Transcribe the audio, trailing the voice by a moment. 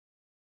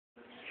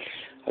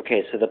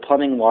Okay, so the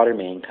plumbing water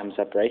main comes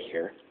up right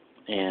here,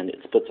 and it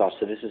splits off.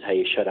 So this is how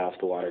you shut off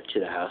the water to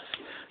the house,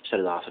 shut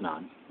it off and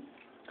on.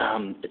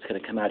 It's going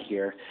to come out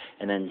here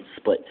and then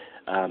split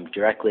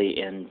directly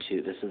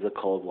into. This is the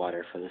cold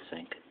water for the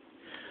sink.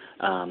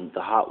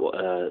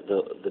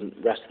 The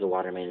rest of the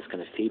water main is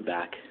going to feed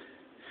back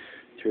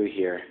through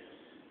here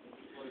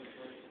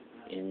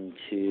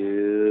into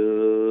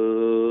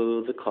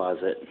the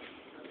closet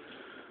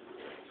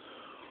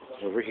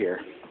over here.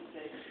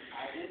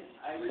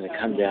 It's going to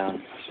come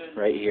down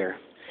right here,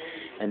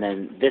 and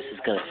then this is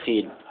going to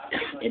feed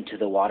into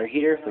the water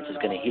heater, which is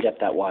going to heat up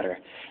that water,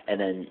 and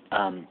then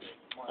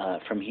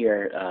from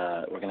here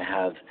we're going to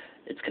have,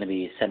 it's going to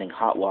be sending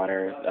hot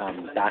water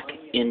back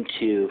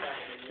into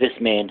this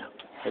main.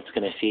 It's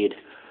going to feed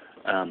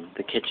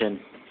the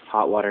kitchen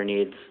hot water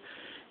needs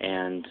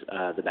and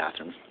the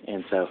bathroom.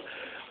 And so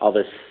all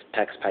this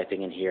PEX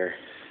piping in here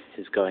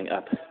is going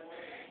up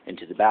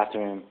into the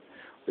bathroom.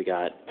 We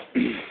got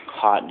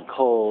hot and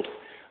cold.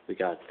 We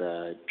got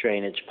the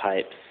drainage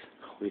pipes.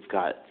 We've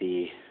got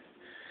the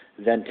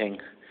venting.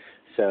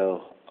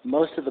 So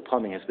most of the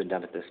plumbing has been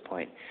done at this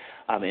point.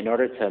 In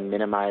order to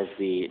minimize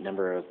the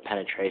number of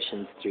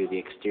penetrations through the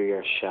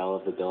exterior shell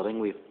of the building,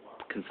 we've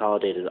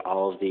consolidated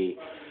all of the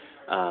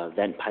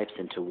vent pipes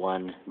into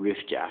one roof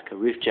jack. A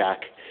roof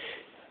jack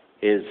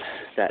is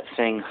that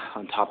thing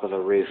on top of a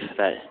roof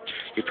that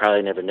you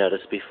probably never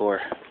noticed before,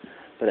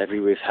 but every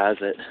roof has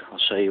it. I'll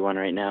show you one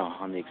right now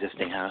on the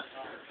existing house.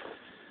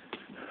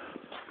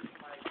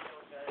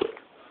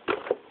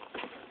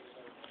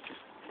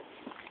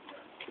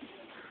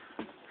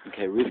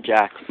 Okay, roof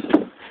jacks.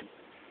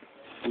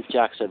 Roof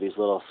jacks are these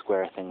little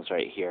square things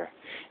right here,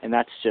 and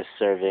that's just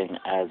serving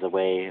as a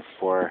way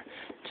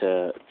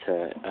to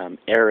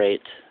aerate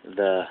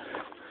the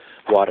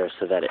water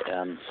so that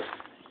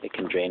it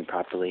can drain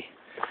properly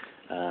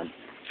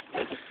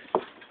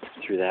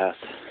through the house.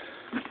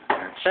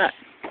 That's that.